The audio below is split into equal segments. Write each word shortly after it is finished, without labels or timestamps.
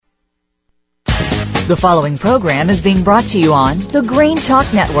The following program is being brought to you on the Green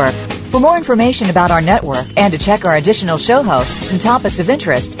Talk Network. For more information about our network and to check our additional show hosts and topics of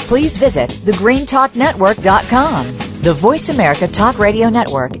interest, please visit thegreentalknetwork.com. The Voice America Talk Radio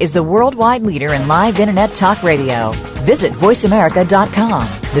Network is the worldwide leader in live Internet talk radio. Visit voiceamerica.com.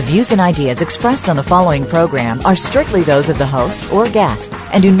 The views and ideas expressed on the following program are strictly those of the host or guests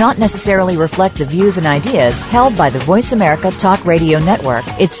and do not necessarily reflect the views and ideas held by the Voice America Talk Radio Network,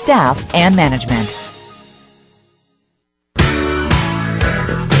 its staff, and management.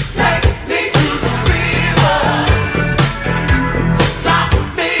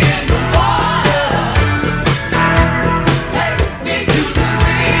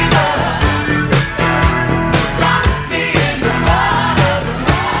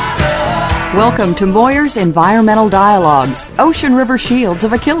 Welcome to Moyer's Environmental Dialogues, Ocean River Shields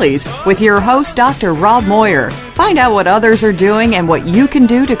of Achilles, with your host, Dr. Rob Moyer. Find out what others are doing and what you can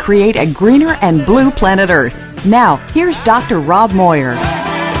do to create a greener and blue planet Earth. Now, here's Dr. Rob Moyer.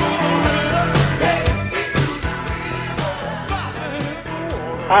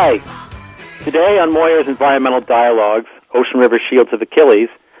 Hi. Today on Moyer's Environmental Dialogues, Ocean River Shields of Achilles,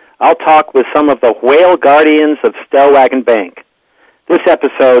 I'll talk with some of the whale guardians of Stellwagen Bank. This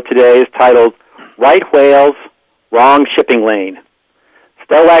episode today is titled, Right Whales, Wrong Shipping Lane.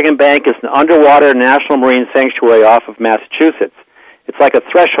 Stellwagen Bank is an underwater national marine sanctuary off of Massachusetts. It's like a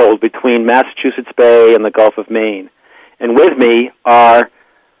threshold between Massachusetts Bay and the Gulf of Maine. And with me are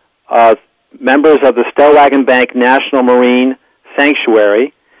members of the Stellwagen Bank National Marine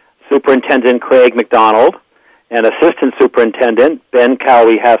Sanctuary, Superintendent Craig McDonald, and Assistant Superintendent Ben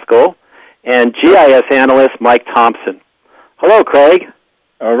Cowie-Haskell, and GIS Analyst Mike Thompson. Hello, Craig.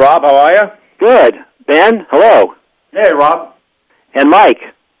 Rob, how are you? Good. Ben, hello. Hey, Rob. And Mike.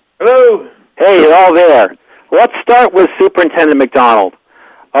 Hello. Hey, you're all there. Let's start with Superintendent McDonald.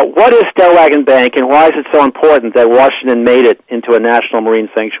 What is Stellwagen Bank, and why is it so important that Washington made it into a national marine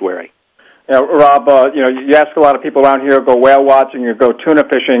sanctuary? Yeah, Rob, you ask a lot of people around here, go whale watching, you go tuna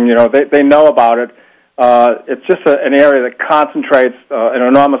fishing, they know about it. It's just an area that concentrates an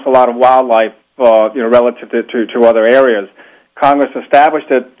enormous lot of wildlife, relative to other areas. Congress established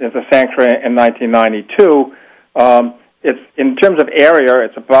it as a sanctuary in 1992. It's in terms of area,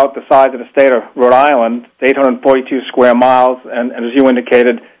 it's about the size of the state of Rhode Island, 842 square miles, and as you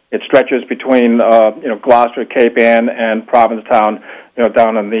indicated, it stretches between Gloucester, Cape Ann, and Provincetown,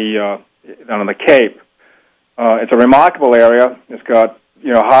 down on the Cape. It's a remarkable area. It's got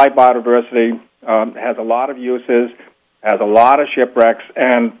high biodiversity, has a lot of uses, has a lot of shipwrecks,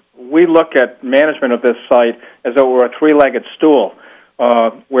 and we look at management of this site as though we're a three-legged stool,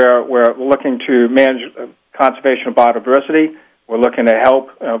 where we're looking to manage conservation of biodiversity, we're looking to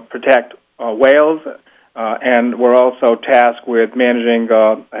help protect whales, and we're also tasked with managing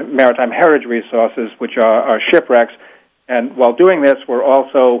maritime heritage resources, which are shipwrecks. And while doing this, we're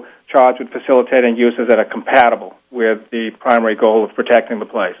also charged with facilitating uses that are compatible with the primary goal of protecting the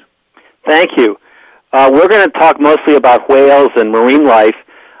place. Thank you. We're going to talk mostly about whales and marine life.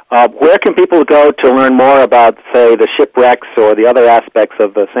 Where can people go to learn more about, say, the shipwrecks or the other aspects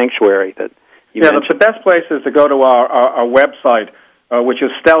of the sanctuary that you mentioned? The best place is to go to our website, which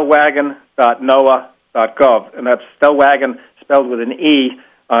is stellwagen.noaa.gov, and that's Stellwagen spelled with an E,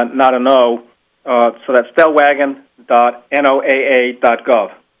 not an O. So that's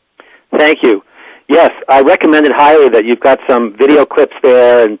stellwagen.noaa.gov. Thank you. Yes, I recommend it highly that you've got some video clips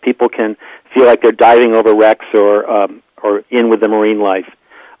there and people can feel like they're diving over wrecks or in with the marine life.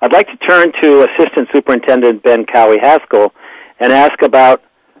 I'd like to turn to Assistant Superintendent Ben Cowie-Haskell and ask about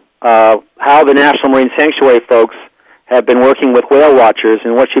how the National Marine Sanctuary folks have been working with whale watchers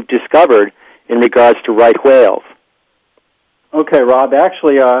and what you've discovered in regards to right whales. Okay, Rob.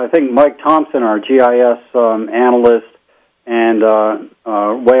 Actually, I think Mike Thompson, our GIS analyst and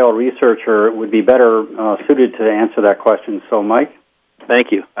whale researcher, would be better suited to answer that question. So, Mike?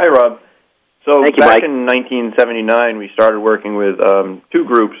 Thank you. Hi, Rob. So Thank you, back Mike. in 1979, we started working with two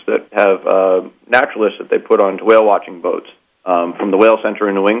groups that have naturalists that they put onto whale watching boats, from the Whale Center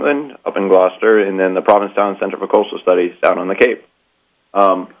in New England, up in Gloucester, and then the Provincetown Center for Coastal Studies down on the Cape.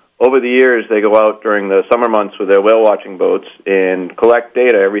 Over the years, they go out during the summer months with their whale watching boats and collect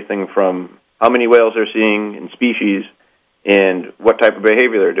data, everything from how many whales they're seeing in species and what type of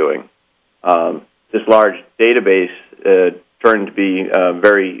behavior they're doing. This large database turned to be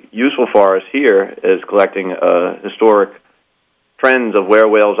very useful for us here as collecting historic trends of where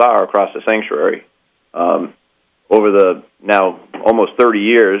whales are across the sanctuary. Over the now almost 30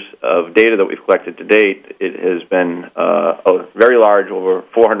 years of data that we've collected to date, it has been a very large, over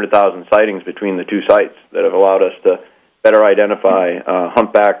 400,000 sightings between the two sites that have allowed us to better identify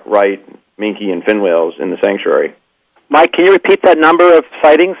humpback, right, minke and fin whales in the sanctuary. Mike, can you repeat that number of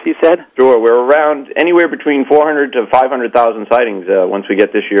sightings you said? Sure. We're around anywhere between 400 to 500,000 sightings once we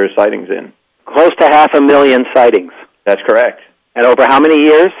get this year's sightings in. Close to 500,000 sightings. That's correct. And over how many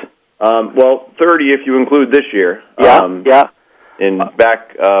years? 30 if you include this year. Yeah.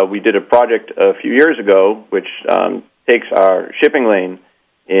 We did a project a few years ago which takes our shipping lane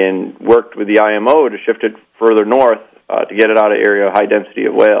and worked with the IMO to shift it further north to get it out of area of high density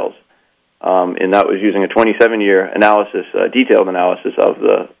of whales. And that was using a 27-year analysis, detailed analysis of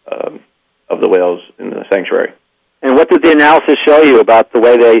the whales in the sanctuary. And what did the analysis show you about the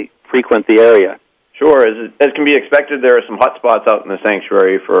way they frequent the area? Sure. As can be expected, there are some hot spots out in the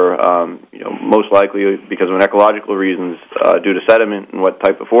sanctuary for, most likely because of ecological reasons due to sediment and what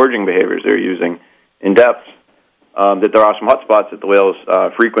type of foraging behaviors they're using in depths, that there are some hot spots that the whales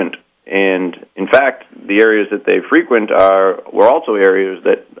frequent. And, in fact, the areas that they frequent were also areas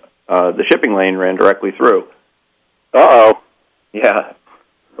that the shipping lane ran directly through. Uh-oh. Yeah,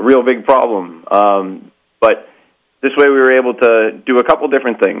 a real big problem. But this way we were able to do a couple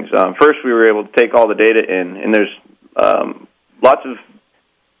different things. First, we were able to take all the data in, and there's lots of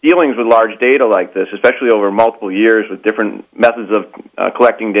dealings with large data like this, especially over multiple years with different methods of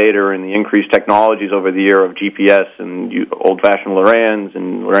collecting data and the increased technologies over the year of GPS and old-fashioned Lorans,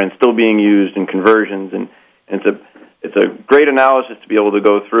 and Lorans still being used in conversions. And it's a great analysis to be able to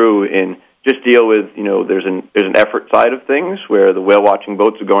go through and just deal with, there's an effort side of things where the whale-watching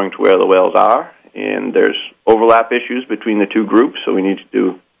boats are going to where the whales are, and there's overlap issues between the two groups, so we need to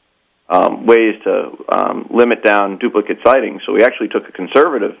do ways to limit down duplicate sightings. So we actually took a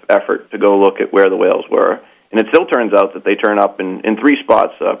conservative effort to go look at where the whales were, and it still turns out that they turn up in three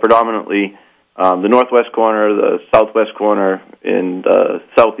spots, predominantly the northwest corner, the southwest corner, and the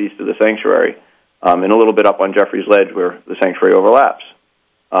southeast of the sanctuary, and a little bit up on Jeffrey's Ledge where the sanctuary overlaps.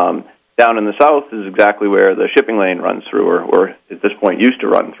 Down in the south is exactly where the shipping lane runs through, or at this point used to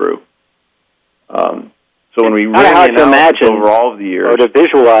run through. So when we ran the analysis over all of the years, or to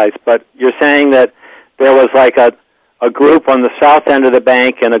visualize, but you're saying that there was like a group on the south end of the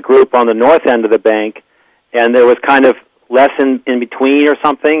bank and a group on the north end of the bank, and there was kind of less in between or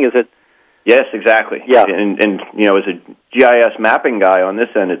something? Is it? Yes, exactly. Yeah. And as a GIS mapping guy on this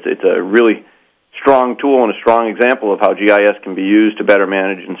end, it's a really strong tool and a strong example of how GIS can be used to better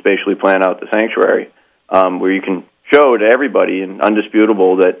manage and spatially plan out the sanctuary, where you can show to everybody and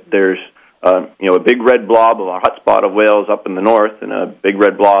undisputable that there's a big red blob of a hotspot of whales up in the north and a big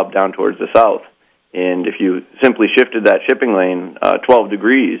red blob down towards the south. And if you simply shifted that shipping lane 12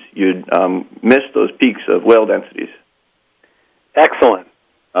 degrees, you'd miss those peaks of whale densities. Excellent.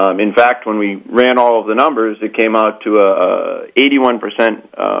 In fact, when we ran all of the numbers, it came out to a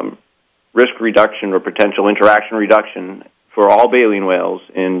 81% risk reduction or potential interaction reduction for all baleen whales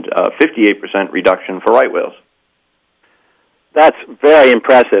and 58% reduction for right whales. That's very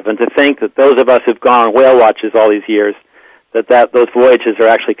impressive, and to think that those of us who've gone on whale watches all these years, that those voyages are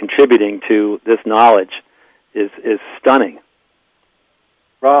actually contributing to this knowledge is stunning.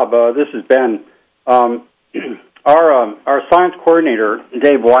 Rob, this is Ben. Our science coordinator,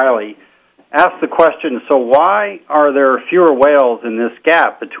 Dave Wiley, asked the question, so why are there fewer whales in this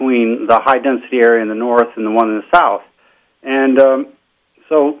gap between the high-density area in the north and the one in the south? And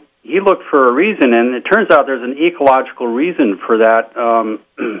so he looked for a reason, and it turns out there's an ecological reason for that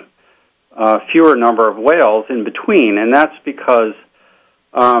fewer number of whales in between, and that's because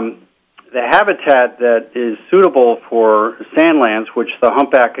the habitat that is suitable for sandlands, which the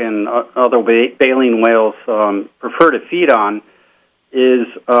humpback and other baleen whales prefer to feed on, is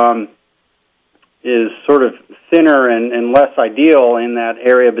sort of thinner and less ideal in that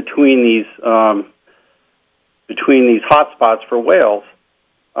area between these hotspots for whales.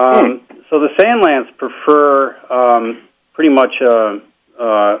 So the sandlands prefer pretty much a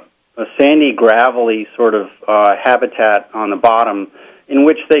sandy, gravelly sort of habitat on the bottom in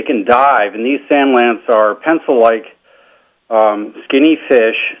which they can dive. And these sandlands are pencil-like skinny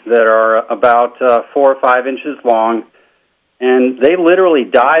fish that are about 4 or 5 inches long, and they literally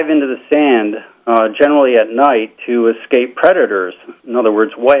dive into the sand, generally at night, to escape predators, in other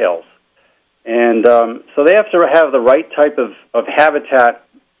words, whales. And so they have to have the right type of habitat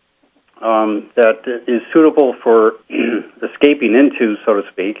that is suitable for escaping into, so to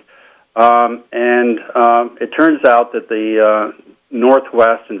speak. And it turns out that the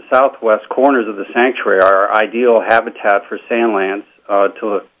northwest and southwest corners of the sanctuary are ideal habitat for sandlands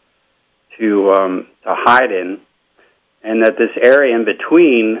to hide in, and that this area in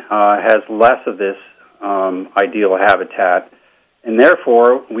between has less of this ideal habitat, and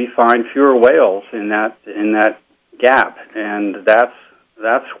therefore we find fewer whales in that gap, and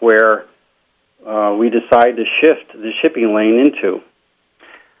that's where we decide to shift the shipping lane into?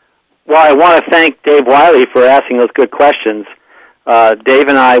 Well, I want to thank Dave Wiley for asking those good questions. Dave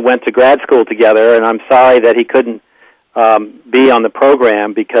and I went to grad school together, and I'm sorry that he couldn't be on the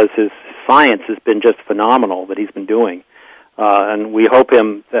program because his science has been just phenomenal that he's been doing. And we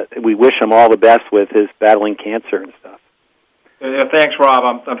wish him all the best with his battling cancer and stuff. Yeah, thanks,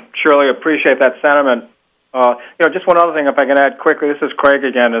 Rob. I surely appreciate that sentiment. Just one other thing, if I can add quickly, this is Craig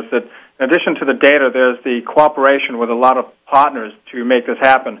again, is that in addition to the data, there's the cooperation with a lot of partners to make this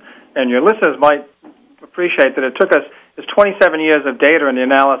happen. And your listeners might appreciate that it took us, it's 27 years of data in the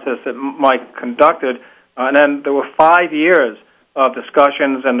analysis that Mike conducted, and then there were 5 years of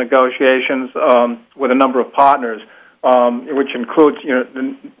discussions and negotiations with a number of partners, which includes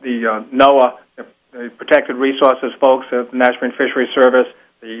the NOAA, the Protected Resources folks at the National Marine Fisheries Service,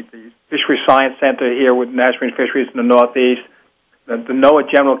 the Fisheries Science Center here with National Marine Fisheries in the Northeast, the NOAA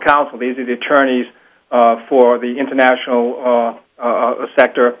General Counsel, these are the attorneys for the international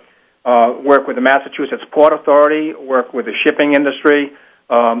sector, work with the Massachusetts Port Authority, work with the shipping industry.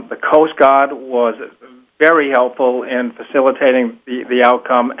 The Coast Guard was very helpful in facilitating the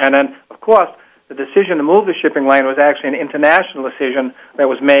outcome. And then, of course, the decision to move the shipping lane was actually an international decision that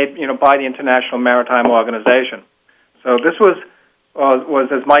was made, by the International Maritime Organization. So this was,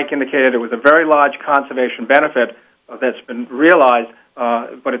 as Mike indicated, it was a very large conservation benefit that's been realized,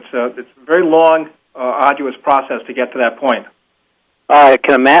 but it's a very long, arduous process to get to that point. I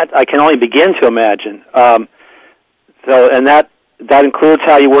can only begin to imagine. And that includes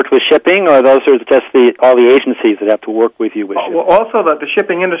how you worked with shipping, or those are just all the agencies that have to work with you with shipping? Well, also the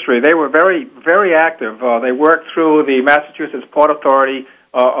shipping industry, they were very, very active. They worked through the Massachusetts Port Authority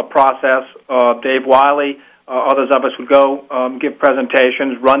process. Dave Wiley, others of us would go give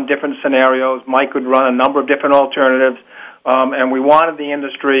presentations, run different scenarios. Mike would run a number of different alternatives, and we wanted the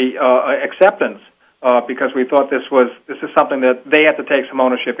industry acceptance because we thought this is something that they had to take some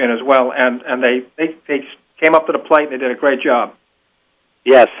ownership in as well, and they came up to the plate. They did a great job.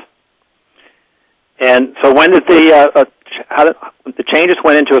 Yes. And so when did the changes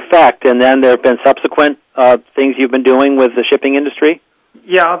went into effect, and then there have been subsequent things you've been doing with the shipping industry?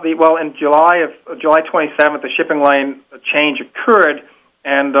 Yeah, in July 27th, the shipping lane change occurred,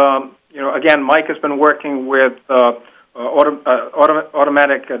 and again, Mike has been working with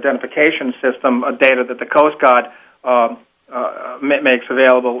automatic identification system data that the Coast Guard makes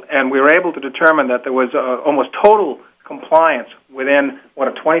available, and we were able to determine that there was almost total compliance within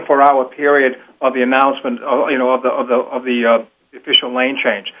a 24-hour period of the announcement of the official lane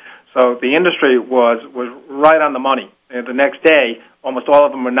change. So the industry was right on the money. And the next day, almost all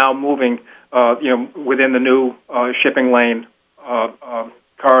of them are now moving within the new shipping lane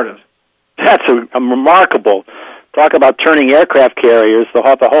corridors. That's a remarkable. Talk about turning aircraft carriers.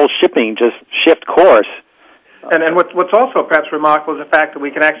 The whole shipping just shift course. And what's also perhaps remarkable is the fact that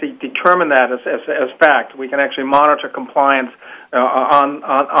we can actually determine that as fact. We can actually monitor compliance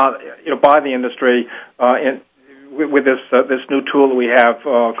by the industry with this new tool that we have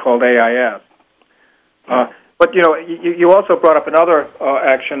called AIS. But you also brought up another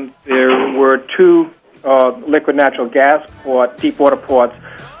action. There were two liquid natural gas deepwater ports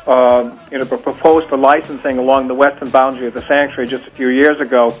proposed for licensing along the western boundary of the sanctuary just a few years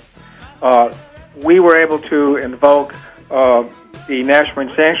ago. We were able to invoke the National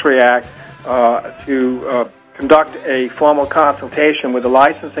Marine Sanctuary Act to conduct a formal consultation with the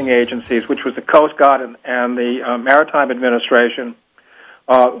licensing agencies, which was the Coast Guard and the Maritime Administration.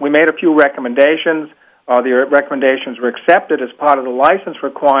 We made a few recommendations. The recommendations were accepted as part of the license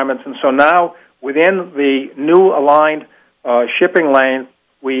requirements, and so now within the new aligned shipping lane,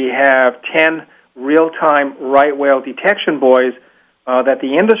 we have 10 real-time right whale detection buoys that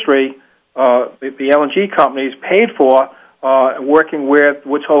the industry, the LNG companies, paid for, working with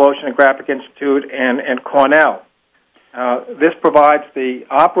Woods Hole Oceanographic Institute and Cornell. This provides the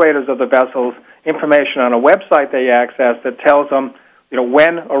operators of the vessels information on a website they access that tells them,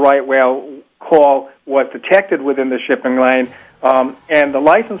 when a right whale call was detected within the shipping lane, and the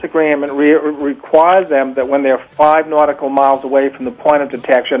license agreement requires them that when they're 5 nautical miles away from the point of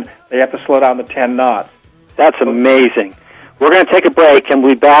detection, they have to slow down to 10 knots. That's amazing. We're going to take a break, and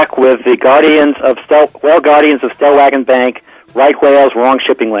we'll be back with the whale guardians of Stellwagen Bank, right whales, wrong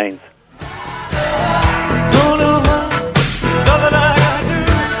shipping lanes.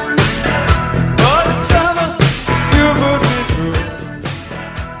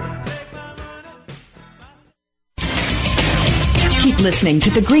 Keep listening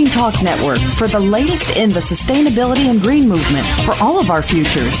to the Green Talk Network for the latest in the sustainability and green movement for all of our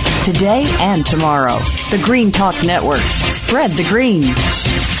futures, today and tomorrow. The Green Talk Network. Spread the green.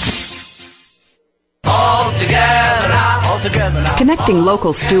 Connecting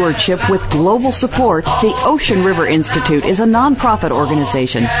local stewardship with global support, the Ocean River Institute is a nonprofit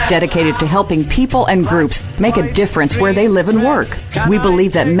organization dedicated to helping people and groups make a difference where they live and work. We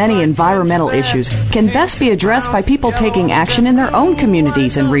believe that many environmental issues can best be addressed by people taking action in their own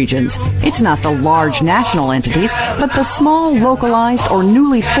communities and regions. It's not the large national entities, but the small, localized, or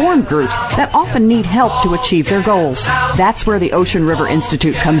newly formed groups that often need help to achieve their goals. That's where the Ocean River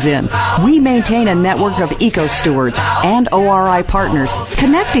Institute comes in. We maintain a network of eco-stewards and ORI partners,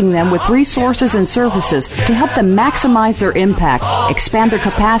 connecting them with resources and services to help them maximize their impact, expand their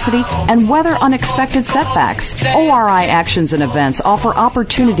capacity, and weather unexpected setbacks. ORI actions and events offer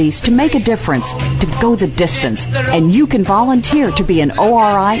opportunities to make a difference, to go the distance, and you can volunteer to be an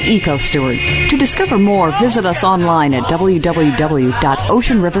ORI eco-steward. To discover more, visit us online at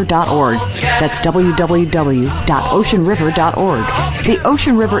www.oceanriver.org. That's www.oceanriver.org. The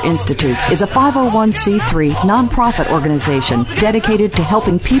Ocean River Institute is a 501c3 nonprofit organization dedicated to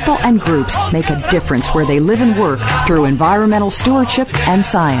helping people and groups make a difference where they live and work through environmental stewardship and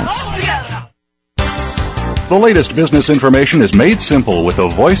science. The latest business information is made simple with the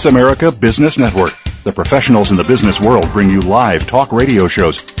Voice America Business Network. The professionals in the business world bring you live talk radio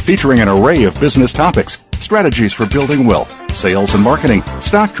shows featuring an array of business topics, strategies for building wealth, sales and marketing,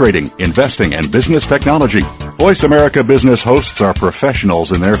 stock trading, investing, and business technology. Voice America Business hosts are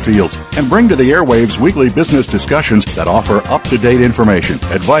professionals in their fields and bring to the airwaves weekly business discussions that offer up-to-date information,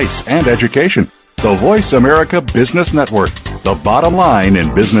 advice, and education. The Voice America Business Network, the bottom line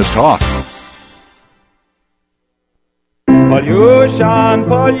in business talk.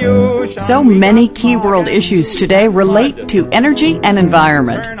 So many key world issues today relate to energy and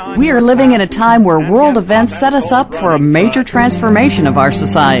environment. We are living in a time where world events set us up for a major transformation of our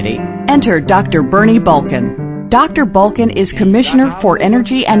society. Enter Dr. Bernie Bulkin. Dr. Bulkin is Commissioner for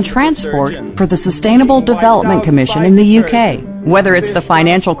Energy and Transport for the Sustainable Development Commission in the UK. Whether it's the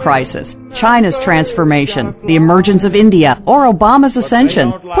financial crisis, China's transformation, the emergence of India, or Obama's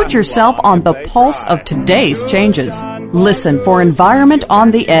ascension, put yourself on the pulse of today's changes. Listen for Environment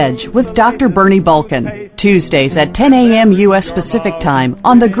on the Edge with Dr. Bernie Bulkin, Tuesdays at 10 a.m. U.S. Pacific Time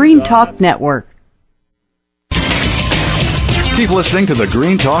on the Green Talk Network. Keep listening to the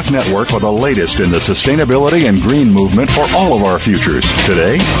Green Talk Network for the latest in the sustainability and green movement for all of our futures,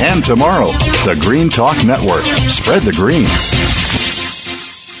 today and tomorrow. The Green Talk Network. Spread the green.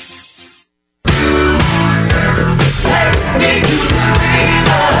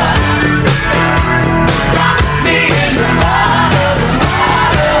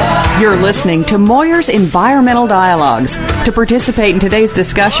 You're listening to Moyer's Environmental Dialogues. To participate in today's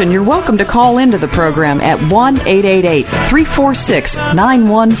discussion, you're welcome to call into the program at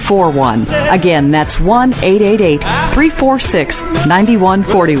 1-888-346-9141. Again, that's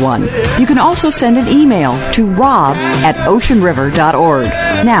 1-888-346-9141. You can also send an email to rob@oceanriver.org.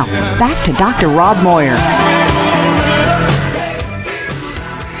 Now, back to Dr. Rob Moyer.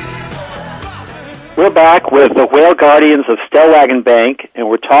 We're back with the Whale Guardians of Stellwagen Bank, and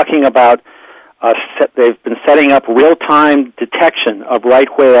we're talking about they've been setting up real-time detection of right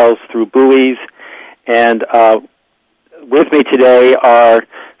whales through buoys. And with me today are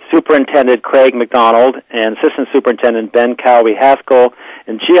Superintendent Craig McDonald and Assistant Superintendent Ben Cowie-Haskell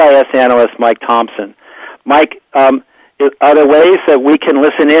and GIS Analyst Mike Thompson. Mike, are there ways that we can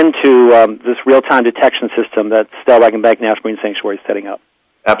listen into this real-time detection system that Stellwagen Bank National Marine Sanctuary is setting up?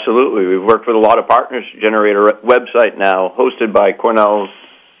 Absolutely. We've worked with a lot of partners to generate a website now hosted by Cornell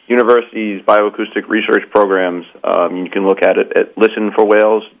University's bioacoustic research programs. You can look at it at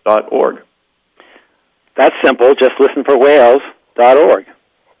listenforwhales.org. That's simple, just listenforwhales.org.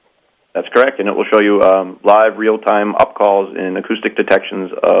 That's correct, and it will show you live, real-time upcalls and acoustic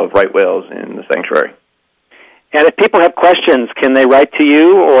detections of right whales in the sanctuary. And if people have questions, can they write to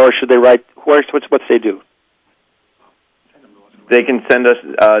you, or should they write, what's they do? They can send us.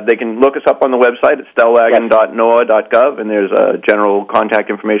 They can look us up on the website at stellwagen.noaa.gov, and there's general contact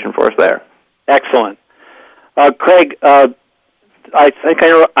information for us there. Excellent, Craig. I think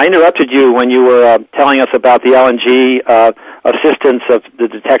I interrupted you when you were telling us about the LNG assistance of the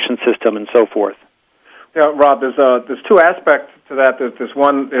detection system and so forth. Yeah, Rob. There's two aspects to that. There's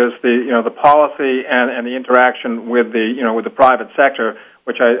one is the policy and the interaction with the private sector,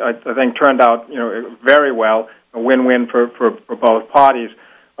 which I think turned out very well. A win-win for both parties.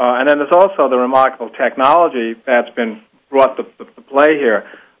 And then there's also the remarkable technology that's been brought to play here.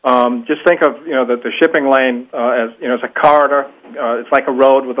 Just think of the shipping lane as a corridor. It's like a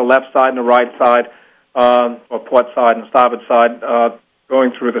road with a left side and a right side, or port side and starboard side,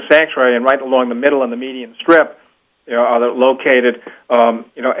 going through the sanctuary, and right along the middle and the median strip, are located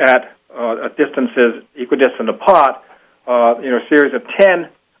at distances equidistant apart. a series of 10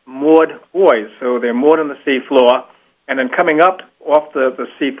 moored buoys. So they're moored on the seafloor, and then coming up off the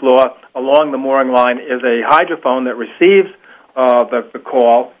seafloor along the mooring line is a hydrophone that receives the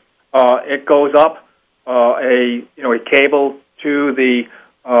call. It goes up a cable to the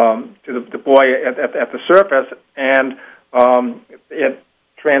buoy at the surface, and it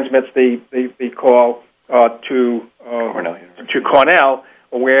transmits the call to Cornell,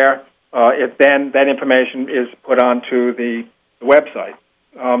 where that information is put onto the website.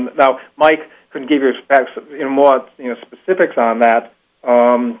 Now, Mike couldn't give you more specifics on that.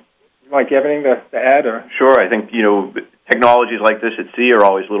 Mike, do you have anything to add? Or? Sure. I think technologies like this at sea are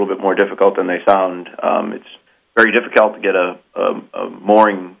always a little bit more difficult than they sound. It's very difficult to get a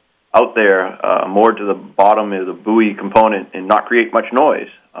mooring out there, moored to the bottom of the buoy component, and not create much noise.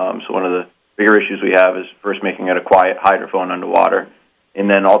 So one of the bigger issues we have is first making it a quiet hydrophone underwater, and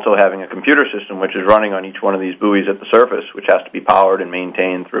then also having a computer system which is running on each one of these buoys at the surface, which has to be powered and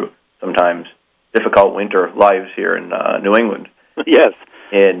maintained through sometimes difficult winter lives here in New England. Yes.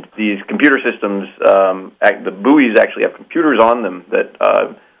 And these computer systems, the buoys actually have computers on them that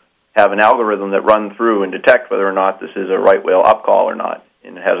have an algorithm that run through and detect whether or not this is a right whale upcall or not.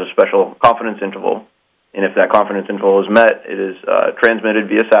 And it has a special confidence interval. And if that confidence interval is met, it is transmitted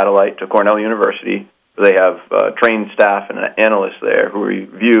via satellite to Cornell University, where they have trained staff and analysts there who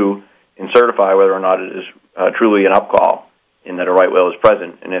review and certify whether or not it is truly an upcall and that a right whale is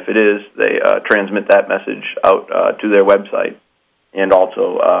present. And if it is, they transmit that message out to their website, and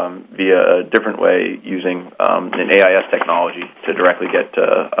also via a different way using an AIS technology to directly get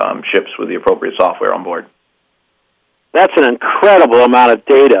to ships with the appropriate software on board. That's an incredible amount of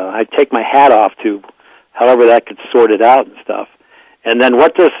data. I take my hat off to however that could sort it out and stuff. And then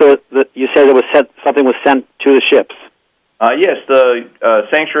what does you said something was sent to the ships? Yes, the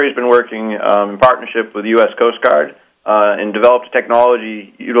Sanctuary has been working in partnership with the U.S. Coast Guard and developed a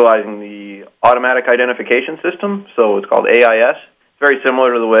technology utilizing the automatic identification system. So it's called AIS. It's very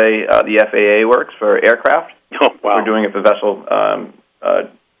similar to the way the FAA works for aircraft. Oh, wow. We're doing it for vessel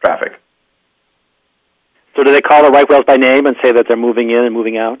traffic. So do they call the right whales by name and say that they're moving in and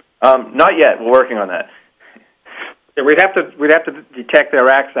moving out? Not yet. We're working on that. Yeah, we'd have to detect their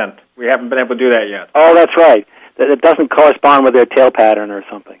accent. We haven't been able to do that yet. Oh, that's right. It doesn't correspond with their tail pattern or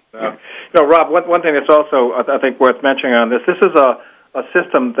something. Rob, one thing that's also I think worth mentioning on this is a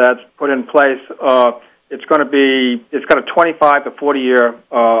system that's put in place. It's got a 25 to 40 year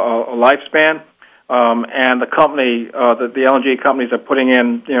lifespan, and the company, the LNG companies, are putting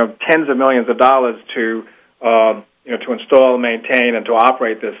in tens of millions of dollars to install, maintain, and to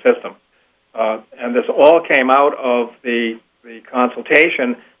operate this system. And this all came out of the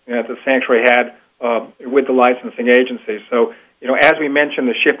consultation that the Sanctuary had with the licensing agency. So, as we mentioned,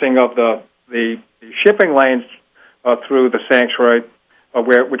 the shifting of the shipping lanes through the Sanctuary,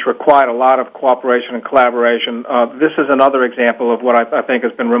 which required a lot of cooperation and collaboration, this is another example of what I think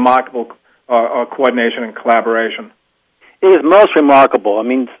has been remarkable coordination and collaboration. It is most remarkable. I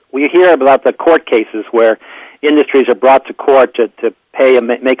mean, we hear about the court cases where industries are brought to court to pay and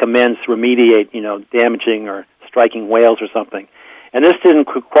make amends, remediate, damaging or striking whales or something. And this didn't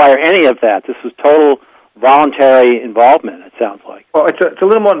require any of that. This was total voluntary involvement, it sounds like. Well, it's a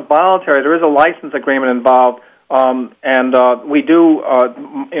little more voluntary. There is a license agreement involved, and we do,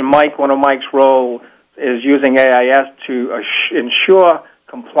 one of Mike's roles is using AIS to ensure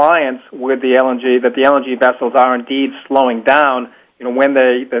compliance with the LNG, that the LNG vessels are indeed slowing down, when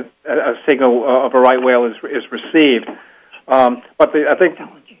a signal of a right whale is received. But I think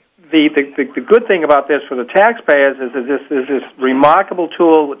the good thing about this for the taxpayers is this remarkable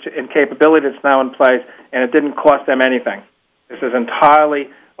tool and capability that's now in place, and it didn't cost them anything. This is entirely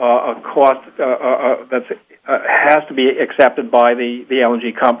a cost that has to be accepted by the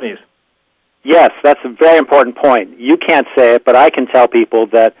LNG companies. Yes, that's a very important point. You can't say it, but I can tell people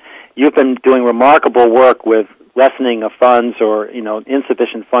that you've been doing remarkable work with lessening of funds or,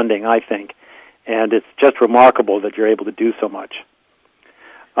 insufficient funding, I think. And it's just remarkable that you're able to do so much.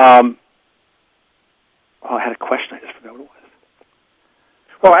 I had a question. I just forgot what it was.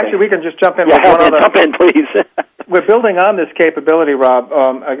 Well, actually, we can just jump in. Jump in, please. We're building on this capability, Rob.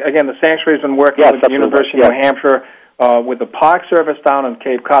 Again, the Sanctuary's been working with the University of New Hampshire, with the Park Service down on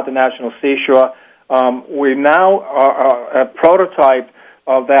Cape Cod, the National Seashore. We now are a prototype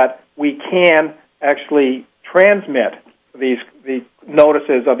of that we can actually transmit the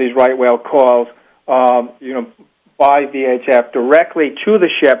notices of these right whale calls, by VHF directly to the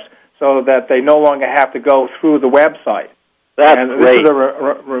ships, so that they no longer have to go through the website. That's great. This is a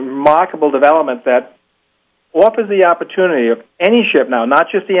remarkable development that offers the opportunity of any ship now,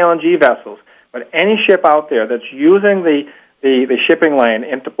 not just the LNG vessels, but any ship out there that's using the shipping lane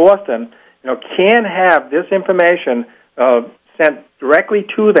into Boston, can have this information sent directly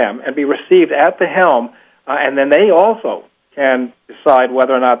to them and be received at the helm, and then they also can decide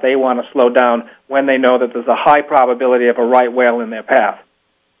whether or not they want to slow down when they know that there's a high probability of a right whale in their path.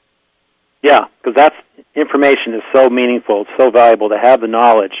 Yeah, because that information is so meaningful, it's so valuable to have the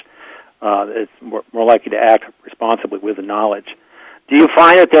knowledge. It's more likely to act responsibly with the knowledge. Do you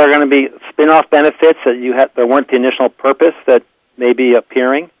find that there are going to be spin-off benefits that weren't the initial purpose that may be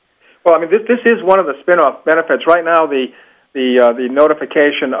appearing? Well, I mean, this is one of the spin-off benefits. Right now, the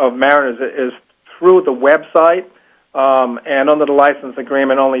notification of mariners is through the website, and under the license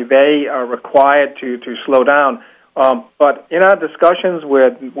agreement, only they are required to slow down. But in our discussions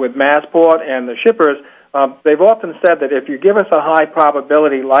with Massport and the shippers, they've often said that if you give us a high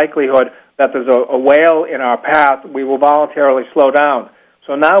probability likelihood that there's a whale in our path, we will voluntarily slow down.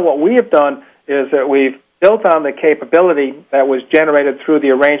 So now what we have done is that we've built on the capability that was generated through the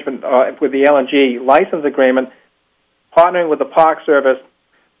arrangement with the LNG license agreement, partnering with the Park Service.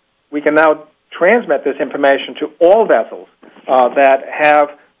 We can now transmit this information to all vessels that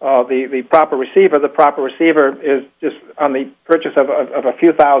have the proper receiver. The proper receiver is just on the purchase of a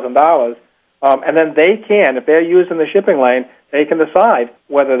few $1,000s. And then they can, if they're using the shipping lane, they can decide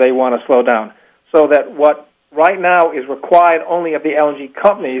whether they want to slow down. So that what right now is required only of the LNG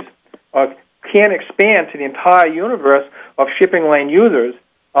companies can expand to the entire universe of shipping lane users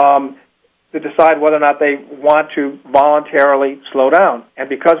to decide whether or not they want to voluntarily slow down. And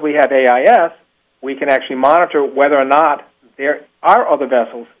because we have AIS, we can actually monitor whether or not there are other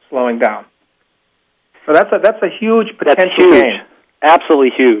vessels slowing down. So that's a huge potential gain.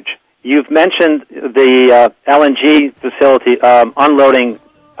 Absolutely huge. You've mentioned the LNG facility unloading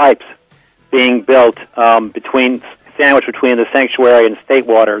pipes being built sandwiched between the sanctuary and state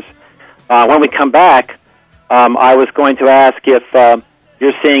waters. When we come back, I was going to ask if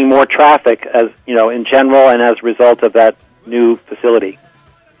you're seeing more traffic in general and as a result of that new facility.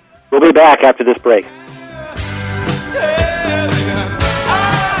 We'll be back after this break.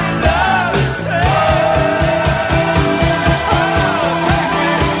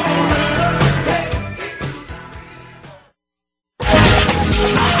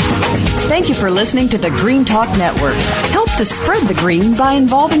 Thank you for listening to the Green Talk Network. Help to spread the green by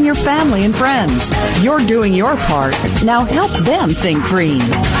involving your family and friends. You're doing your part. Now help them think green.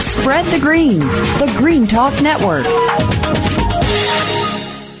 Spread the green. The Green Talk Network.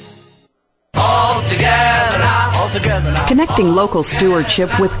 All together now. Connecting local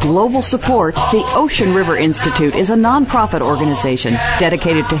stewardship with global support, the Ocean River Institute is a nonprofit organization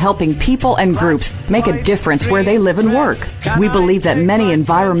dedicated to helping people and groups make a difference where they live and work. We believe that many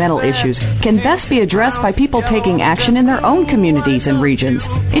environmental issues can best be addressed by people taking action in their own communities and regions.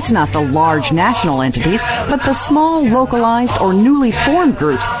 It's not the large national entities, but the small, localized, or newly formed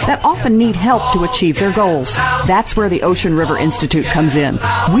groups that often need help to achieve their goals. That's where the Ocean River Institute comes in.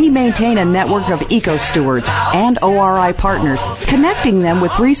 We maintain a network of eco-stewards and ORI partners, connecting them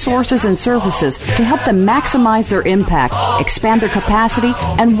with resources and services to help them maximize their impact, expand their capacity,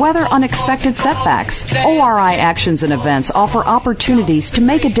 and weather unexpected setbacks. ORI actions and events offer opportunities to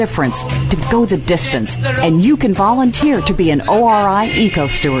make a difference, to go the distance, and you can volunteer to be an ORI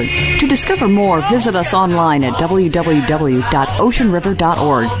eco-steward. To discover more, visit us online at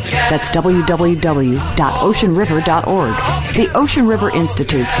www.oceanriver.org. That's www.oceanriver.org. The Ocean River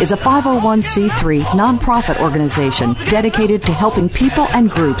Institute is a 501c3 nonprofit organization dedicated to helping people and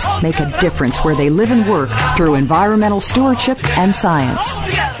groups make a difference where they live and work through environmental stewardship and science.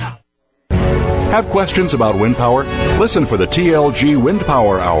 Have questions about wind power? Listen for the TLG Wind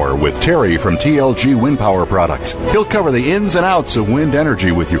Power Hour with Terry from TLG Wind Power Products. He'll cover the ins and outs of wind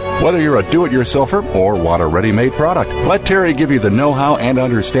energy with you, whether you're a do-it-yourselfer or want a ready-made product. Let Terry give you the know-how and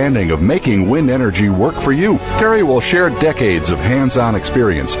understanding of making wind energy work for you. Terry will share decades of hands-on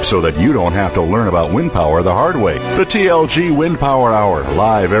experience so that you don't have to learn about wind power the hard way. The TLG Wind Power Hour,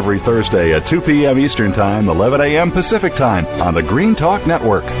 live every Thursday at 2 p.m. Eastern Time, 11 a.m. Pacific Time on the Green Talk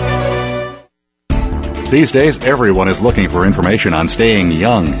Network. These days, everyone is looking for information on staying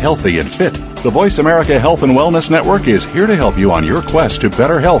young, healthy, and fit. The Voice America Health and Wellness Network is here to help you on your quest to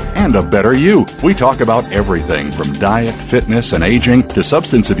better health and a better you. We talk about everything from diet, fitness, and aging to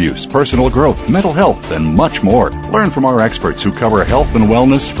substance abuse, personal growth, mental health, and much more. Learn from our experts who cover health and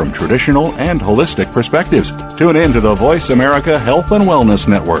wellness from traditional and holistic perspectives. Tune in to the Voice America Health and Wellness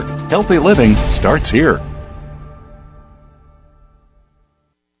Network. Healthy living starts here.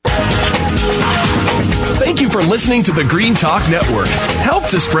 Thank you for for listening to the Green Talk Network. Help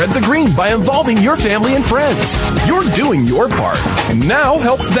to spread the green by involving your family and friends. You're doing your part. Now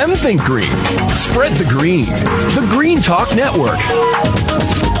help them think green. Spread the green. The Green Talk Network.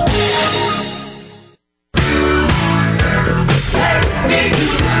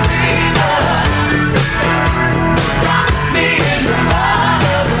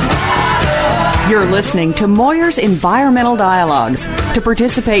 You're listening to Moyer's Environmental Dialogues. To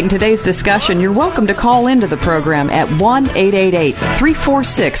participate in today's discussion, you're welcome to call into the program at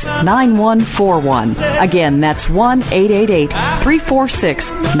 1-888-346-9141. Again, that's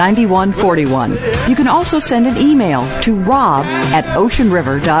 1-888-346-9141. You can also send an email to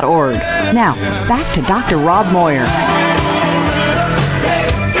rob@oceanriver.org. Now, back to Dr. Rob Moyer.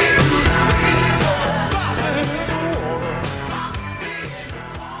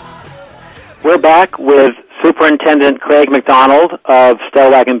 We're back with Superintendent Craig McDonald of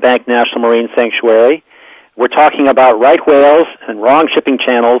Stellwagen Bank National Marine Sanctuary. We're talking about right whales and wrong shipping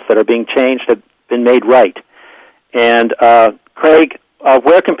channels that are being changed, have been made right. And Craig,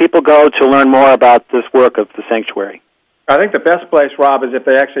 where can people go to learn more about this work of the sanctuary? I think the best place, Rob, is if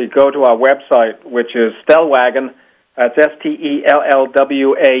they actually go to our website, which is Stellwagen, that's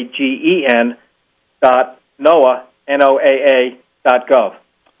STELLWAGEN .NOAA.gov.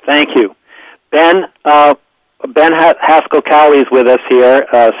 Thank you. Ben Haskell-Cowie is with us here,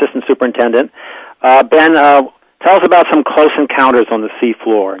 Assistant Superintendent. Ben, tell us about some close encounters on the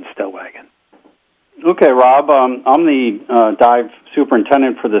seafloor in Stellwagen. Okay, Rob. I'm the dive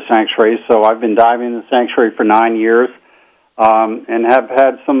superintendent for the sanctuary, so I've been diving in the sanctuary for 9 years, and have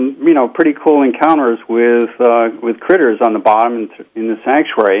had some, pretty cool encounters with critters on the bottom in the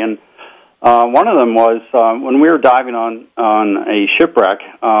sanctuary. And one of them was when we were diving on a shipwreck,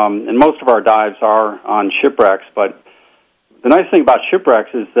 and most of our dives are on shipwrecks, but the nice thing about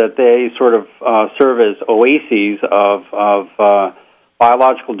shipwrecks is that they sort of serve as oases of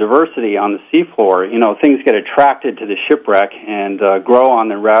biological diversity on the seafloor. Things get attracted to the shipwreck and grow on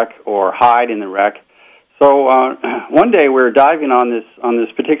the wreck or hide in the wreck. So one day we were diving on this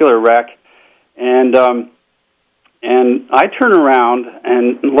particular wreck, and I turn around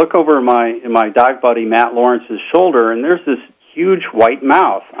and look over my dive buddy Matt Lawrence's shoulder, and there's this huge white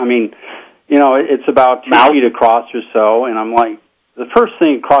mouth. I mean, it's about 2 feet across or so, and I'm like, the first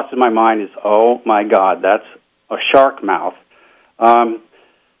thing that crosses my mind is, oh my God, that's a shark mouth.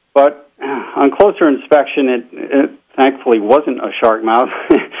 But on closer inspection, it thankfully wasn't a shark mouth.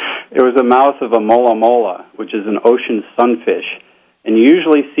 It was a mouth of a mola mola, which is an ocean sunfish. And you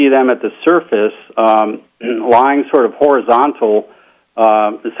usually see them at the surface, lying sort of horizontal,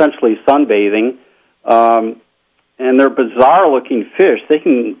 essentially sunbathing. And they're bizarre-looking fish. They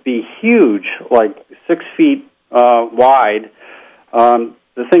can be huge, like 6 feet wide.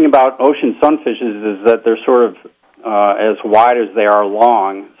 The thing about ocean sunfishes is that they're sort of as wide as they are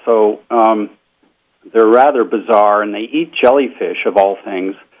long. So they're rather bizarre, and they eat jellyfish, of all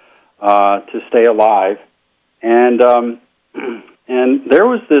things, to stay alive. And there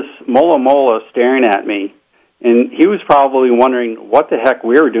was this mola mola staring at me, and he was probably wondering what the heck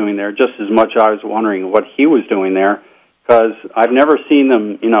we were doing there, just as much I was wondering what he was doing there, because I've never seen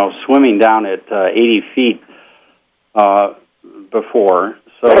them, swimming down at 80 feet before.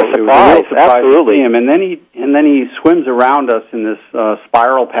 So it was a real surprise to see him. And then he swims around us in this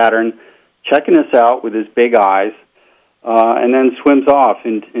spiral pattern, checking us out with his big eyes, and then swims off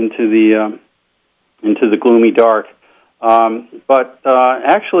into the gloomy dark. But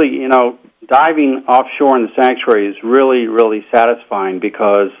actually, diving offshore in the sanctuary is really, really satisfying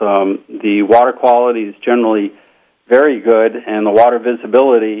because the water quality is generally very good, and the water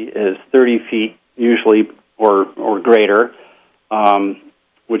visibility is 30 feet usually or greater,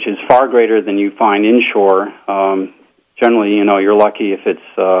 which is far greater than you find inshore. Generally, you're lucky if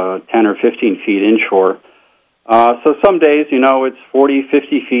it's 10 or 15 feet inshore. So some days, it's 40,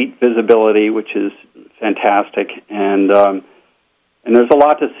 50 feet visibility, which is fantastic, and there's a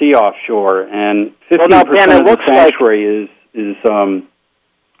lot to see offshore. And 15% of the sanctuary is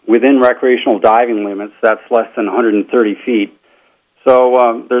within recreational diving limits. That's less than 130 feet.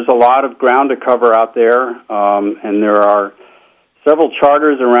 So there's a lot of ground to cover out there, and there are several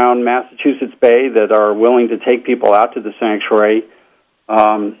charters around Massachusetts Bay that are willing to take people out to the sanctuary.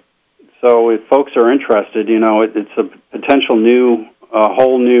 So if folks are interested, it's a potential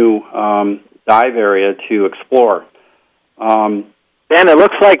whole new dive area to explore. Ben, it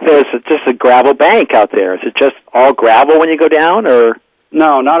looks like there's just a gravel bank out there. Is it just all gravel when you go down, or?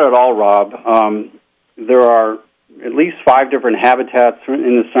 No, not at all, Rob. There are at least 5 different habitats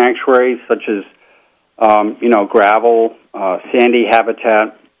in the sanctuary, such as, gravel, sandy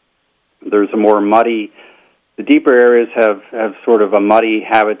habitat. There's a more muddy, The deeper areas have sort of a muddy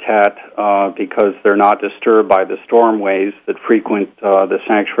habitat because they're not disturbed by the storm waves that frequent the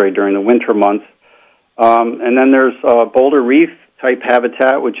sanctuary during the winter months. And then there's boulder reef type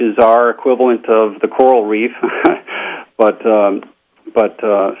habitat, which is our equivalent of the coral reef, but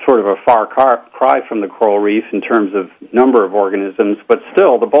sort of a far cry from the coral reef in terms of number of organisms. But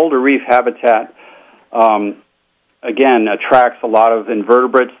still, the boulder reef habitat, again, attracts a lot of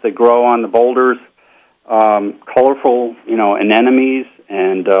invertebrates that grow on the boulders, colorful, anemones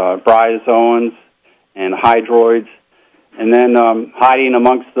and bryozoans and hydroids. And then hiding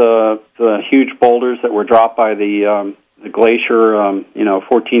amongst the huge boulders that were dropped by the glacier,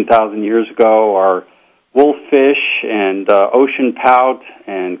 14,000 years ago, are wolffish and ocean pout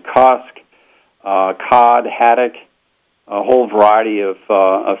and cusk, cod, haddock, a whole variety of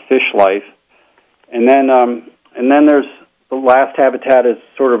fish life. And then there's the last habitat is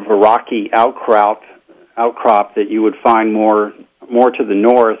sort of a rocky outcrop that you would find more to the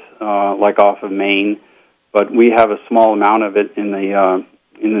north, like off of Maine. But we have a small amount of it in the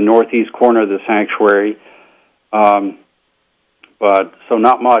northeast corner of the sanctuary. But so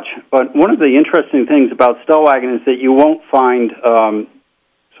not much. But one of the interesting things about Stellwagen is that you won't find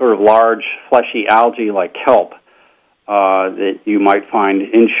sort of large, fleshy algae like kelp that you might find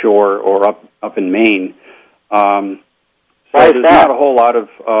inshore or up in Maine. So there's not a whole lot of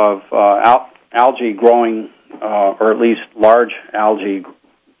algae growing, or at least large algae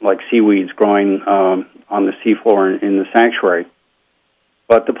like seaweeds growing on the seafloor in the sanctuary.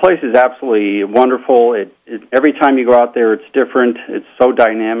 But the place is absolutely wonderful. Every time you go out there, it's different. It's so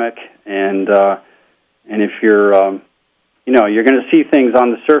dynamic, and if you're, you're going to see things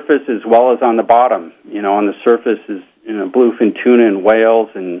on the surface as well as on the bottom. On the surface is bluefin tuna and whales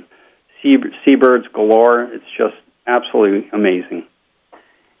and seabirds galore. It's just absolutely amazing.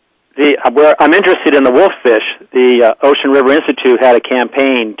 Where I'm interested in the wolffish, the Ocean River Institute had a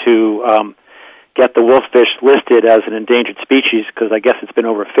campaign to get the wolffish listed as an endangered species because I guess it's been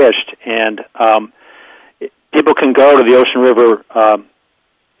overfished. And people can go to the Ocean River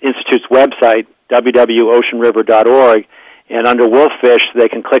Institute's website, www.oceanriver.org, and under wolffish they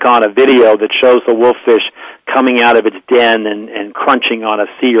can click on a video that shows the wolffish coming out of its den and crunching on a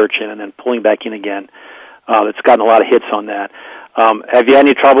sea urchin and then pulling back in again. It's gotten a lot of hits on that. Have you had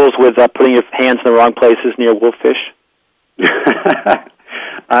any troubles with putting your hands in the wrong places near wolffish?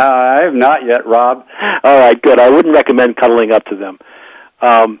 I have not yet, Rob. All right, good. I wouldn't recommend cuddling up to them.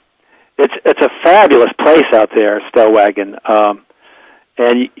 It's a fabulous place out there, Stellwagen.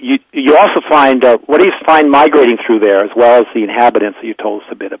 And you also find, what do you find migrating through there, as well as the inhabitants that you told us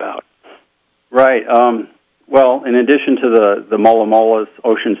a bit about? Right. Well, in addition to the mola molas,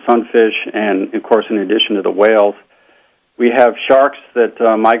 ocean sunfish, and, of course, in addition to the whales, we have sharks that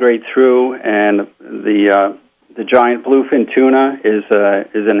migrate through, and the giant bluefin tuna is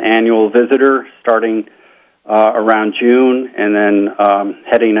an annual visitor starting around June and then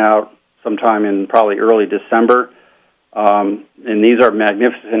heading out sometime in probably early December. And these are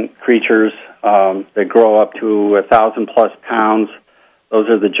magnificent creatures that grow up to 1,000+ pounds. Those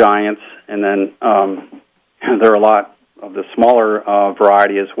are the giants, and then there are a lot of the smaller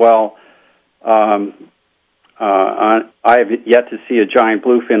variety as well. I have yet to see a giant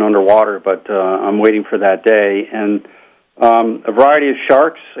bluefin underwater, but I'm waiting for that day. And a variety of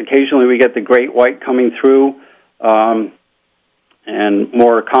sharks. Occasionally we get the great white coming through, and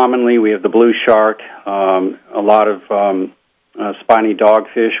more commonly we have the blue shark, a lot of spiny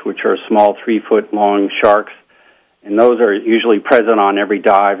dogfish, which are small 3-foot-long sharks. And those are usually present on every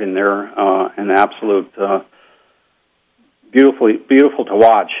dive, and they're an absolute beautiful to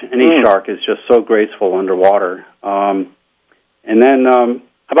watch. Any shark is just so graceful underwater. And then how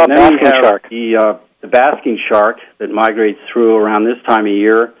about basking shark? The basking shark that migrates through around this time of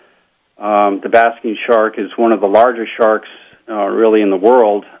year. The basking shark is one of the larger sharks really in the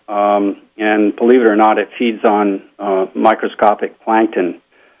world, and believe it or not, it feeds on microscopic plankton.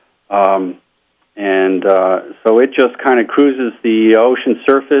 And so it just kind of cruises the ocean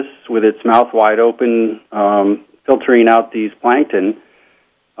surface with its mouth wide open, filtering out these plankton.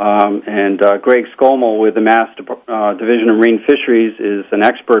 And Greg Skolmel with the Mass Division of Marine Fisheries is an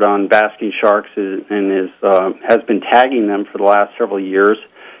expert on basking sharks and has been tagging them for the last several years.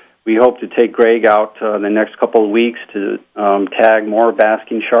 We hope to take Greg out the next couple of weeks to tag more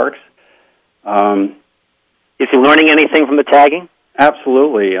basking sharks. Is he learning anything from the tagging?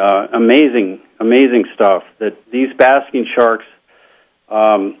 Absolutely. Amazing stuff. That these basking sharks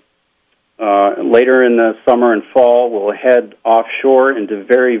later in the summer and fall will head offshore into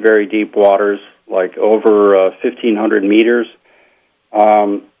very, very deep waters, like over 1,500 meters.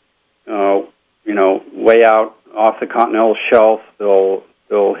 way out off the continental shelf. They'll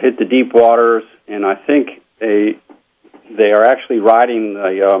hit the deep waters, and I think they are actually riding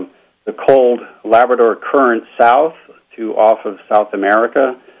the cold Labrador Current south to off of South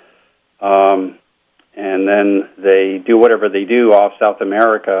America. And then they do whatever they do off South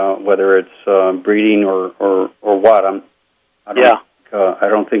America, whether it's breeding or what. I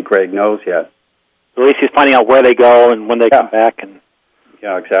don't think Greg knows yet. At least he's finding out where they go and when they come back. And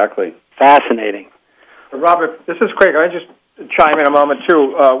yeah, exactly. Fascinating. Robert, this is Craig. I just chime in a moment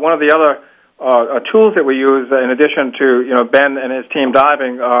too. One of the other tools that we use, in addition to Ben and his team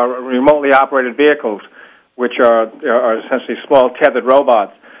diving, are remotely operated vehicles, which are essentially small tethered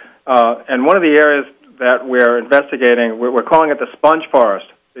robots. And one of the areas that we're investigating, we're calling it the sponge forest,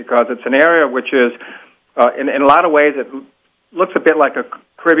 because it's an area which is, in a lot of ways, it looks a bit like a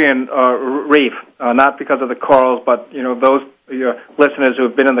Caribbean reef, not because of the corals, but those listeners who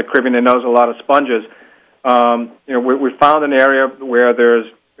have been in the Caribbean and knows a lot of sponges. We found an area where there's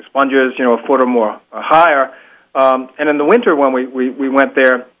sponges, a foot or more higher, and in the winter when we went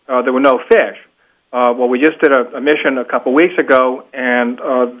there, there were no fish. Well, we just did a mission a couple weeks ago, and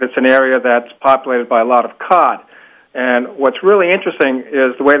it's an area that's populated by a lot of cod. And what's really interesting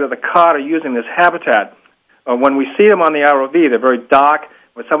is the way that the cod are using this habitat. When we see them on the ROV, they're very dark,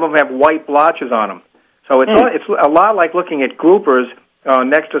 but some of them have white blotches on them. So it's a lot like looking at groupers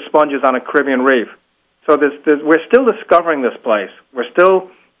next to sponges on a Caribbean reef. So we're still discovering this place. We're still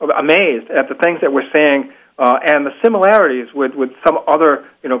amazed at the things that we're seeing and the similarities with some other,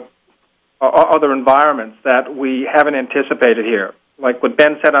 other environments that we haven't anticipated here. Like what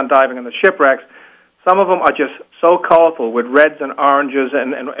Ben said on diving in the shipwrecks, some of them are just so colorful with reds and oranges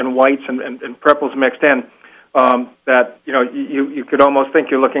and whites and purples mixed in that you could almost think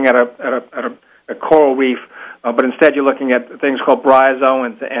you're looking at a coral reef, but instead you're looking at things called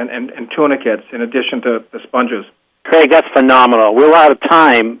bryozoans and tunicates in addition to the sponges. Craig, that's phenomenal. We're out of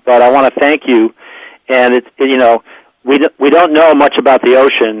time, but I want to thank you. And we don't know much about the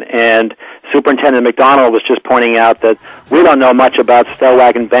ocean, and Superintendent McDonald was just pointing out that we don't know much about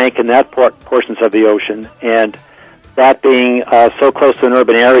Stellwagen Bank and that portions of the ocean. And that being so close to an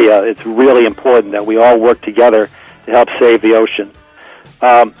urban area, it's really important that we all work together to help save the ocean.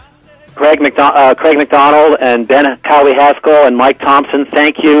 Craig McDonald and Ben Cowie-Haskell and Mike Thompson,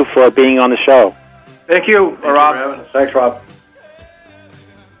 thank you for being on the show. Thank you, Rob. Thanks, Rob.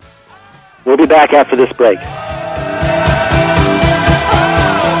 We'll be back after this break. Are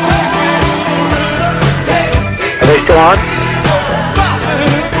they still on?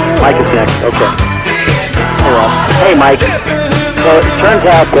 Mike is next. Okay. Hey, Mike. So it turns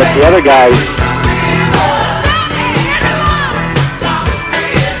out that the other guys...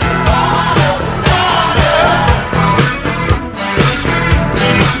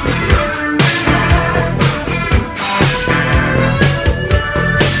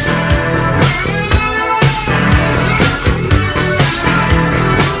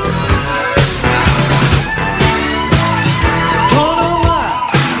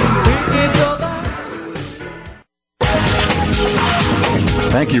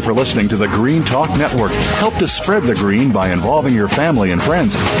 Thank you for listening to the Green Talk Network. Help to spread the green by involving your family and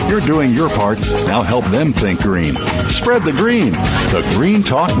friends. You're doing your part. Now help them think green. Spread the green. The Green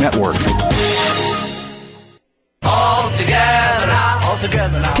Talk Network. All together now.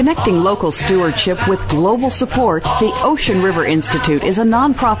 Connecting local stewardship with global support, the Ocean River Institute is a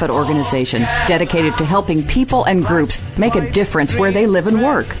nonprofit organization dedicated to helping people and groups make a difference where they live and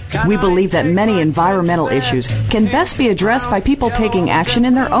work. We believe that many environmental issues can best be addressed by people taking action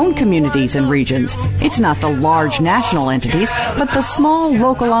in their own communities and regions. It's not the large national entities, but the small,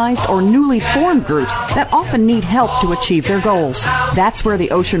 localized, or newly formed groups that often need help to achieve their goals. That's where the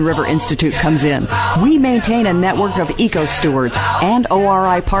Ocean River Institute comes in. We maintain a network of eco-stewards and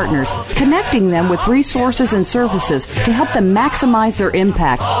ORI partners, connecting them with resources and services to help them maximize their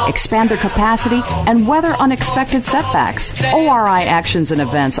impact, expand their capacity, and weather unexpected setbacks. ORI actions and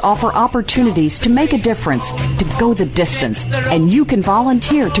events offer opportunities to make a difference, to go the distance, and you can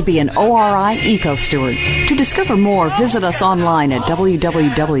volunteer to be an ORI eco-steward. To discover more, visit us online at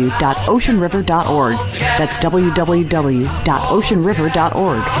www.oceanriver.org. That's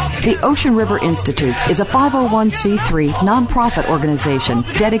www.oceanriver.org. The Ocean River Institute is a 501c3 nonprofit organization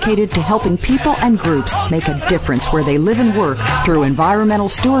dedicated to helping people and groups make a difference where they live and work through environmental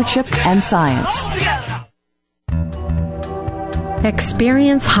stewardship and science.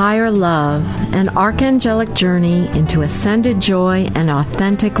 Experience higher love, an archangelic journey into ascended joy and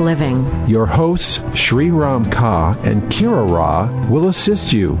authentic living. Your hosts, Sri Ram Ka and Kira Ra, will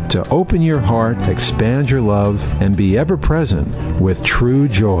assist you to open your heart, expand your love, and be ever present with true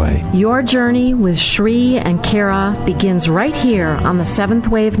joy. Your journey with Sri and Kira begins right here on the Seventh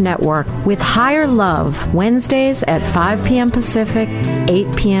Wave Network with Higher Love, Wednesdays at 5 p.m. Pacific,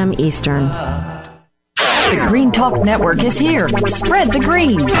 8 p.m. Eastern. The Green Talk Network is here. Spread the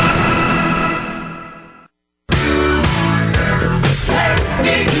green.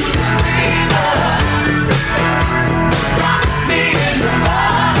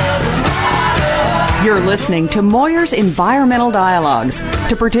 You're listening to Moyer's Environmental Dialogues.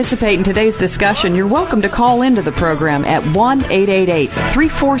 To participate in today's discussion, you're welcome to call into the program at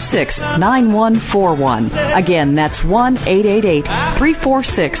 1-888-346-9141. Again, that's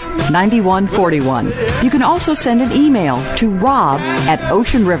 1-888-346-9141. You can also send an email to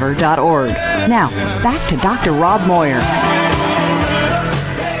rob@oceanriver.org. Now, back to Dr. Rob Moyer.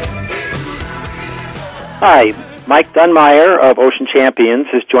 Hi. Mike Dunmeyer of Ocean Champions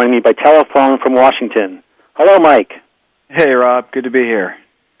is joining me by telephone from Washington. Hello, Mike. Hey, Rob. Good to be here.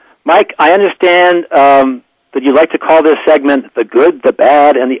 Mike, I understand that you like to call this segment the good, the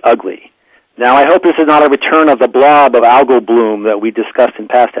bad, and the ugly. Now, I hope this is not a return of the blob of algal bloom that we discussed in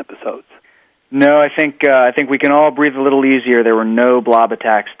past episodes. No, I think we can all breathe a little easier. There were no blob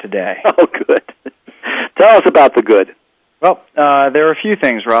attacks today. Oh, good. Tell us about the good. Well, there are a few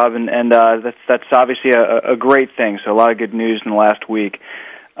things, Rob, and that's obviously a great thing, so a lot of good news in the last week.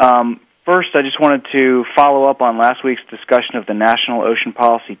 First, I just wanted to follow up on last week's discussion of the National Ocean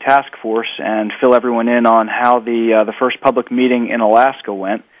Policy Task Force and fill everyone in on how the first public meeting in Alaska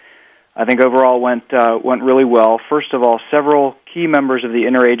went. I think overall went really well. First of all, several key members of the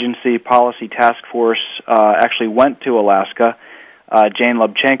Interagency Policy Task Force actually went to Alaska. Jane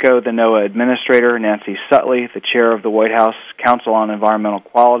Lubchenco, the NOAA administrator, Nancy Sutley, the chair of the White House Council on Environmental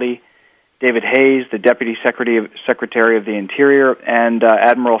Quality, David Hayes, the Deputy Secretary of the Interior, and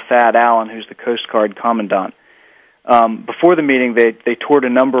Admiral Thad Allen, who's the Coast Guard Commandant. Before the meeting, they toured a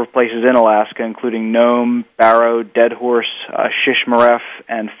number of places in Alaska, including Nome, Barrow, Deadhorse, Shishmaref,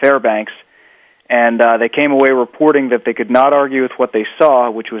 and Fairbanks, and they came away reporting that they could not argue with what they saw,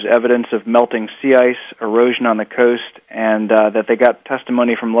 which was evidence of melting sea ice, erosion on the coast, and that they got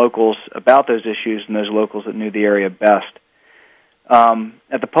testimony from locals about those issues and those locals that knew the area best.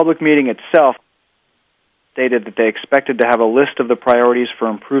 At the public meeting itself, stated that they expected to have a list of the priorities for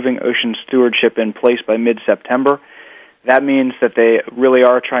improving ocean stewardship in place by mid-September. That means that they really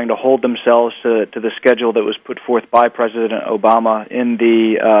are trying to hold themselves to the schedule that was put forth by President Obama in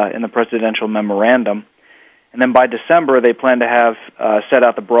the presidential memorandum. And then by December, they plan to have set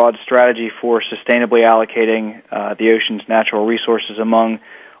out the broad strategy for sustainably allocating the ocean's natural resources among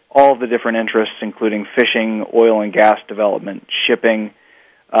all of the different interests, including fishing, oil and gas development, shipping,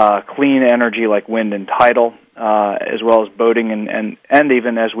 clean energy like wind and tidal, as well as boating and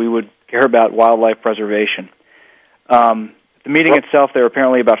even, as we would care about, wildlife preservation. The meeting itself, there were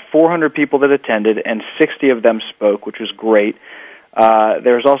apparently about 400 people that attended, and 60 of them spoke, which was great.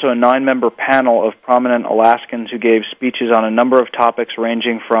 There was also a 9-member panel of prominent Alaskans who gave speeches on a number of topics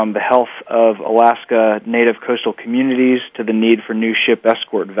ranging from the health of Alaska native coastal communities to the need for new ship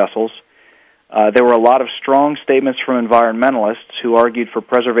escort vessels. There were a lot of strong statements from environmentalists who argued for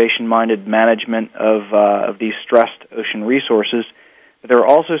preservation-minded management of these stressed ocean resources. But there were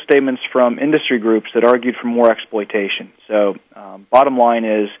also statements from industry groups that argued for more exploitation. So bottom line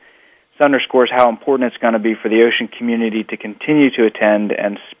is, this underscores how important it's going to be for the ocean community to continue to attend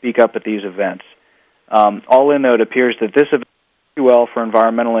and speak up at these events. All in, though, it appears that this event is doing well for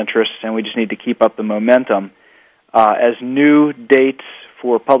environmental interests, and we just need to keep up the momentum. As new dates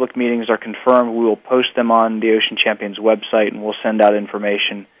for public meetings are confirmed, we will post them on the Ocean Champions website, and we'll send out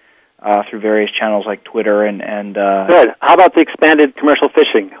information through various channels like Twitter and Good. How about the expanded commercial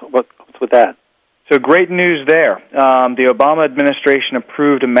fishing? What's with that? So great news there. The Obama administration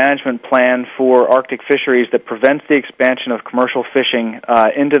approved a management plan for Arctic fisheries that prevents the expansion of commercial fishing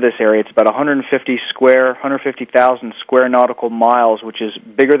into this area. It's about 150,000 square nautical miles, which is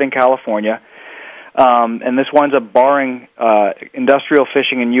bigger than California. And this winds up barring industrial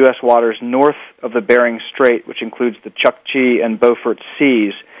fishing in U.S. waters north of the Bering Strait, which includes the Chukchi and Beaufort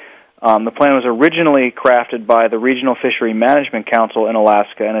Seas. The plan was originally crafted by the Regional Fishery Management Council in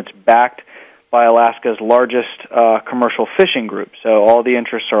Alaska, and it's backed by Alaska's largest commercial fishing group. So all the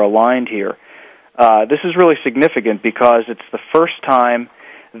interests are aligned here. This is really significant because it's the first time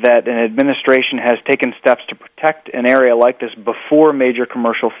that an administration has taken steps to protect an area like this before major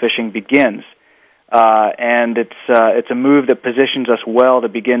commercial fishing begins. and it's a move that positions us well to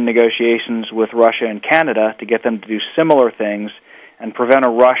begin negotiations with Russia and Canada to get them to do similar things and prevent a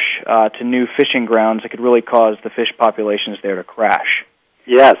rush to new fishing grounds that could really cause the fish populations there to crash.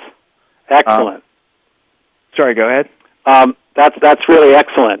 Yes, excellent. Sorry, go ahead. That's really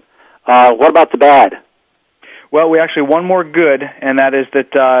excellent. What about the bad? Well, we actually one more good, and that is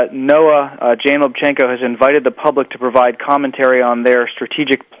that NOAA, Jane Lubchenco, has invited the public to provide commentary on their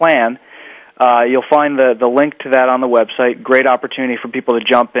strategic plan. You'll find the link to that on the website. Great opportunity for people to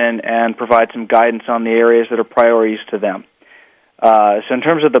jump in and provide some guidance on the areas that are priorities to them. So in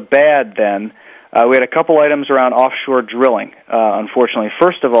terms of the bad, then, we had a couple items around offshore drilling, unfortunately.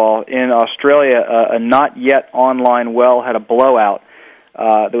 First of all, in Australia, a not yet online well had a blowout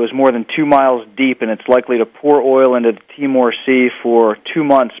that was more than 2 miles deep, and it's likely to pour oil into the Timor Sea for 2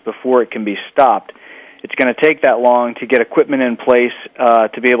 months before it can be stopped. It's going to take that long to get equipment in place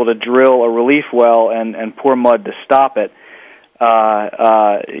to be able to drill a relief well and pour mud to stop it.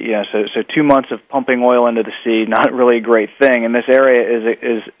 So 2 months of pumping oil into the sea, not really a great thing. And this area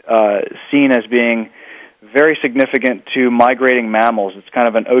is seen as being very significant to migrating mammals. It's kind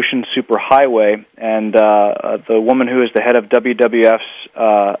of an ocean superhighway, and the woman who is the head of WWF's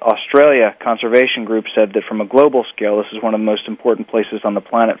Australia Conservation Group said that from a global scale, this is one of the most important places on the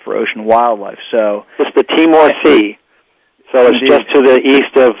planet for ocean wildlife. So it's the Timor Sea. So it's just to the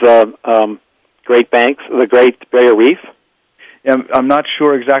east of Great Banks, the Great Barrier Reef? I'm not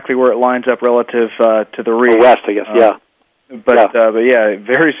sure exactly where it lines up relative to the reef. West, I guess, yeah. But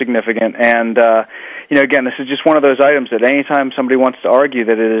very significant. And again, this is just one of those items that anytime somebody wants to argue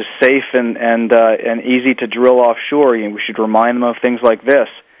that it is safe and easy to drill offshore, we should remind them of things like this.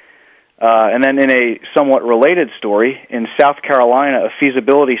 And then in a somewhat related story, in South Carolina, a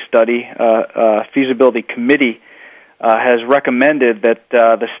feasibility study, feasibility committee has recommended that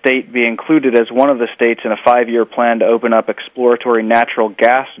the state be included as one of the states in a 5-year plan to open up exploratory natural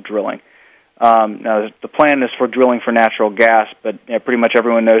gas drilling. Now, the plan is for drilling for natural gas, but pretty much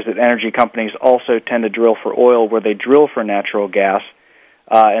everyone knows that energy companies also tend to drill for oil where they drill for natural gas,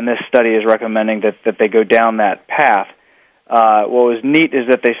 and this study is recommending that they go down that path. What was neat is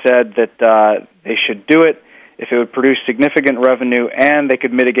that they said that they should do it if it would produce significant revenue and they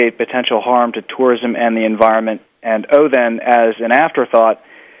could mitigate potential harm to tourism and the environment. And then, as an afterthought,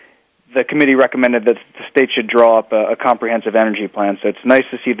 the committee recommended that the state should draw up a comprehensive energy plan. So it's nice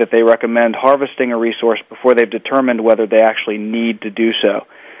to see that they recommend harvesting a resource before they've determined whether they actually need to do so.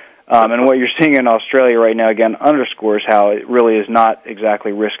 And what you're seeing in Australia right now, again, underscores how it really is not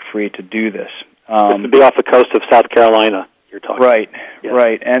exactly risk-free to do this. This would be off the coast of South Carolina, you're talking. Right, yeah.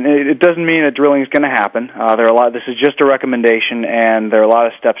 Right. And it doesn't mean that drilling is going to happen. This is just a recommendation, and there are a lot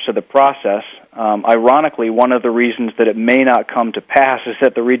of steps to the process. Ironically, one of the reasons that it may not come to pass is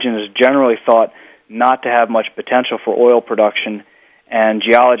that the region is generally thought not to have much potential for oil production, and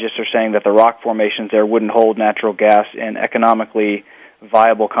geologists are saying that the rock formations there wouldn't hold natural gas in economically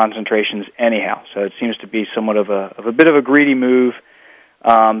viable concentrations anyhow. So it seems to be somewhat of a bit of a greedy move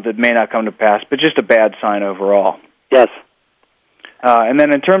that may not come to pass, but just a bad sign overall. Yes. And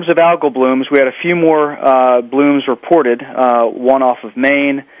then in terms of algal blooms, we had a few more blooms reported, one off of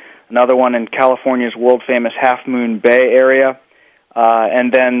Maine, another one in California's world-famous Half Moon Bay area.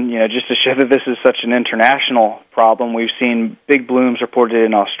 And then, just to show that this is such an international problem, we've seen big blooms reported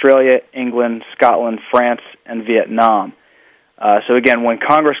in Australia, England, Scotland, France, and Vietnam. So again, when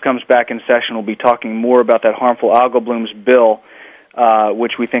Congress comes back in session, we'll be talking more about that harmful algal blooms bill,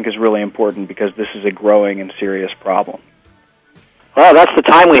 which we think is really important because this is a growing and serious problem. Well, that's the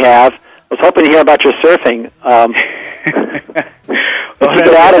time we have. I was hoping to hear about your surfing. Did you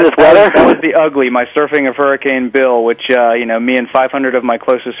get out in this weather? That was the ugly, my surfing of Hurricane Bill, which, me and 500 of my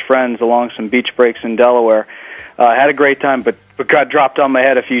closest friends along some beach breaks in Delaware had a great time, but got dropped on my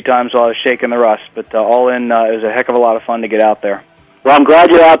head a few times while I was shaking the rust. But all in, it was a heck of a lot of fun to get out there. Well, I'm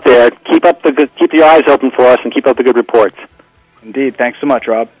glad you're out there. Keep your eyes open for us and keep up the good reports. Indeed. Thanks so much,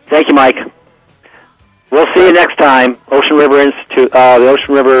 Rob. Thank you, Mike. We'll see you next time. Ocean River Institute, the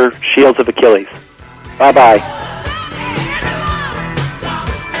Ocean River Shields of Achilles. Bye-bye.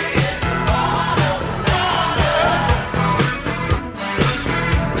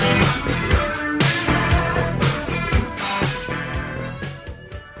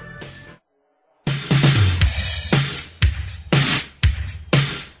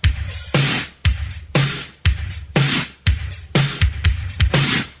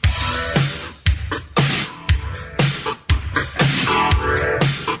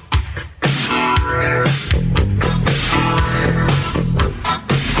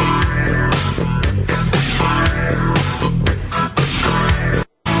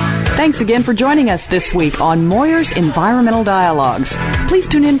 Thanks again for joining us this week on Moyer's Environmental Dialogues. Please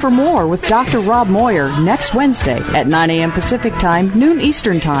tune in for more with Dr. Rob Moyer next Wednesday at 9 a.m. Pacific Time, noon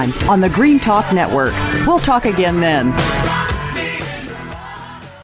Eastern Time on the Green Talk Network. We'll talk again then.